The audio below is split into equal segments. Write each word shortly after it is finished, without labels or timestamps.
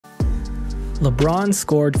LeBron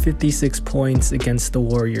scored 56 points against the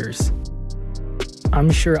Warriors.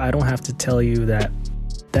 I'm sure I don't have to tell you that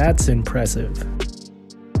that's impressive,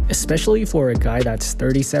 especially for a guy that's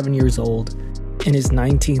 37 years old in his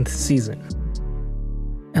 19th season.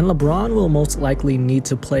 And LeBron will most likely need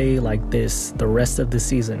to play like this the rest of the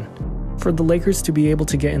season for the Lakers to be able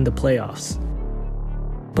to get in the playoffs.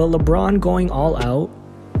 But LeBron going all out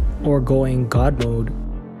or going God mode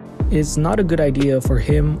is not a good idea for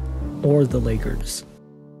him or the Lakers.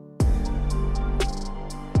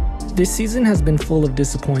 This season has been full of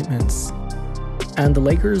disappointments, and the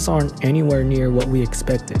Lakers aren't anywhere near what we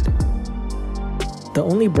expected. The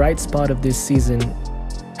only bright spot of this season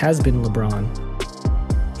has been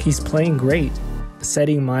LeBron. He's playing great,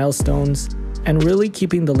 setting milestones, and really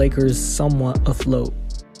keeping the Lakers somewhat afloat.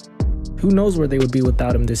 Who knows where they would be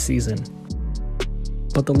without him this season?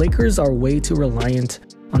 But the Lakers are way too reliant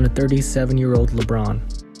on a 37-year-old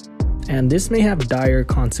LeBron, and this may have dire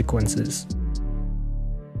consequences.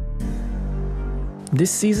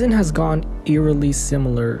 This season has gone eerily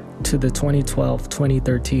similar to the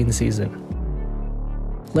 2012-2013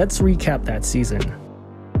 season. Let's recap that season.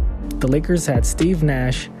 The Lakers had Steve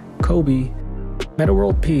Nash, Kobe, Metta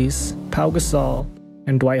World Peace, Pau Gasol,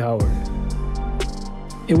 and Dwight Howard.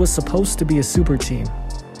 It was supposed to be a super team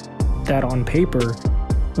that on paper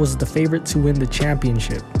was the favorite to win the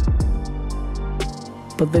championship.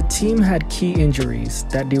 But the team had key injuries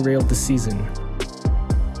that derailed the season.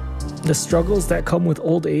 The struggles that come with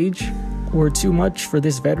old age were too much for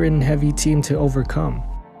this veteran-heavy team to overcome.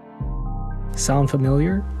 Sound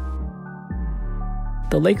familiar?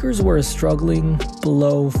 The Lakers were a struggling,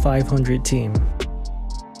 below 500 team.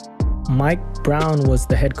 Mike Brown was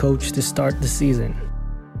the head coach to start the season.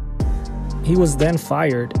 He was then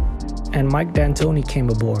fired, and Mike D'Antoni came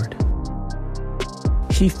aboard.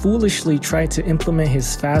 He foolishly tried to implement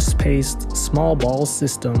his fast-paced, small ball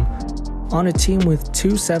system on a team with 2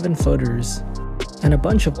 7-footers and a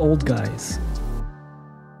bunch of old guys.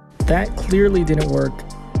 That clearly didn't work,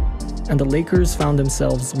 and the Lakers found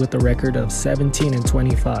themselves with a record of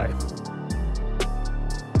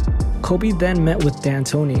 17-25. Kobe then met with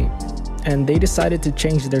D'Antoni, and they decided to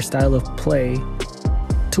change their style of play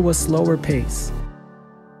to a slower pace.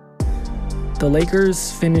 The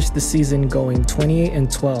Lakers finished the season going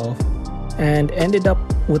 28-12 and ended up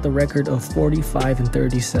with a record of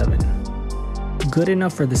 45-37. Good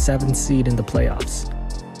enough for the 7th seed in the playoffs.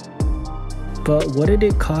 But what did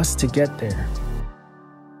it cost to get there?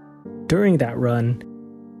 During that run,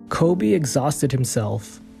 Kobe exhausted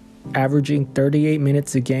himself, averaging 38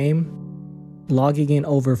 minutes a game, logging in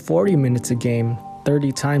over 40 minutes a game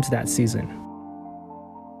 30 times that season.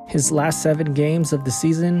 His last 7 games of the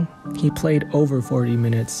season, he played over 40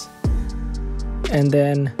 minutes. And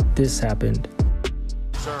then this happened.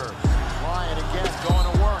 Serves. Reliant again,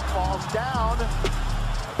 going to work, falls down.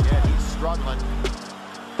 Again, he's struggling.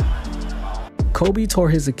 Kobe tore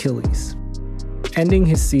his Achilles, ending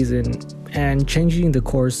his season and changing the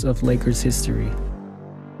course of Lakers history.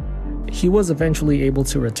 He was eventually able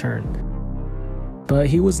to return, but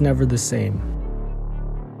he was never the same.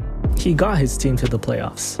 He got his team to the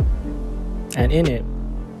playoffs, and in it,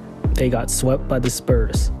 they got swept by the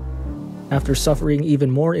Spurs after suffering even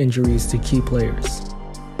more injuries to key players.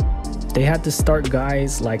 They had to start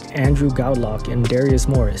guys like Andrew Goudelock and Darius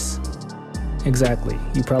Morris. Exactly,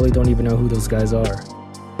 you probably don't even know who those guys are.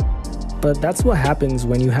 But that's what happens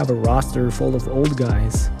when you have a roster full of old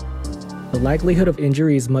guys. The likelihood of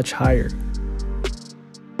injury is much higher.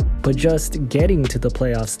 But just getting to the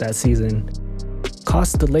playoffs that season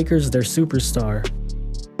cost the Lakers their superstar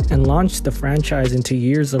and launched the franchise into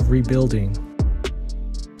years of rebuilding.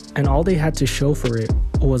 And all they had to show for it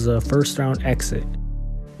was a first-round exit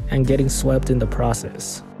and getting swept in the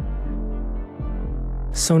process.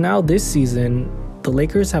 So now this season, the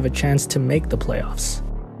Lakers have a chance to make the playoffs.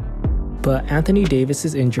 But Anthony Davis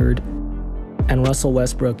is injured, and Russell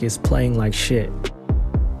Westbrook is playing like shit.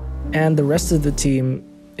 And the rest of the team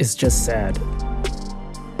is just sad.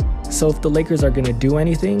 So if the Lakers are going to do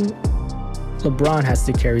anything, LeBron has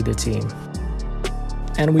to carry the team.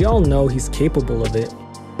 And we all know he's capable of it.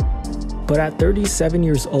 But at 37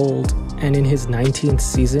 years old and in his 19th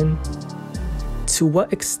season, to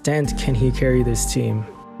what extent can he carry this team?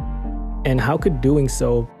 And how could doing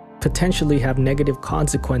so potentially have negative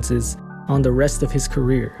consequences on the rest of his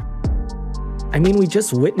career? I mean, we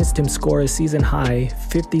just witnessed him score a season-high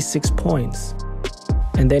 56 points,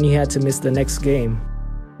 and then he had to miss the next game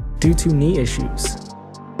due to knee issues.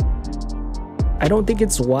 I don't think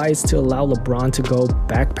it's wise to allow LeBron to go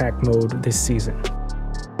backpack mode this season,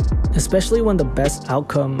 especially when the best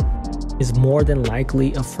outcome is more than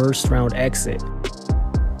likely a first-round exit.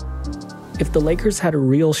 If the Lakers had a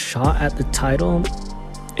real shot at the title,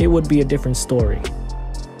 it would be a different story.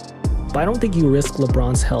 But I don't think you risk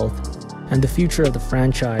LeBron's health and the future of the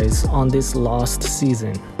franchise on this lost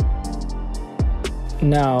season.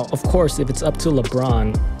 Now, of course, if it's up to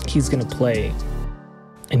LeBron, he's gonna play.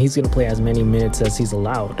 And he's gonna play as many minutes as he's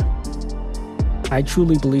allowed. I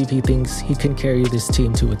truly believe he thinks he can carry this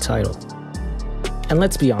team to a title. And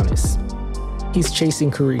let's be honest, he's chasing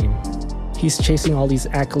Kareem. He's chasing all these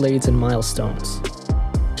accolades and milestones.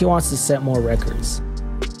 He wants to set more records.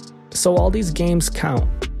 So all these games count.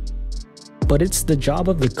 But it's the job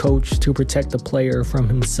of the coach to protect the player from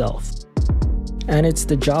himself. And it's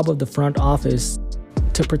the job of the front office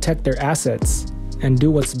to protect their assets and do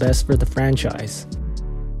what's best for the franchise.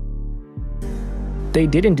 They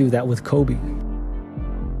didn't do that with Kobe.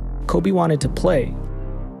 Kobe wanted to play,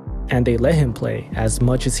 and they let him play as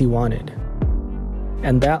much as he wanted.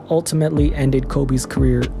 And that ultimately ended Kobe's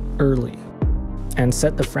career early and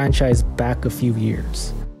set the franchise back a few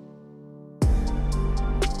years.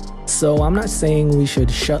 So I'm not saying we should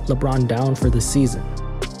shut LeBron down for the season.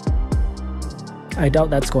 I doubt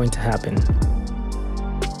that's going to happen.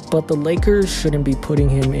 But the Lakers shouldn't be putting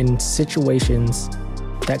him in situations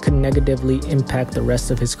that could negatively impact the rest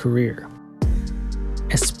of his career,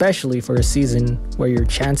 especially for a season where your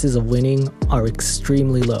chances of winning are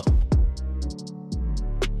extremely low.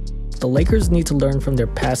 The Lakers need to learn from their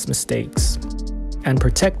past mistakes and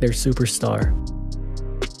protect their superstar.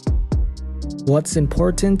 What's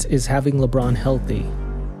important is having LeBron healthy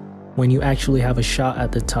when you actually have a shot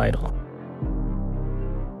at the title.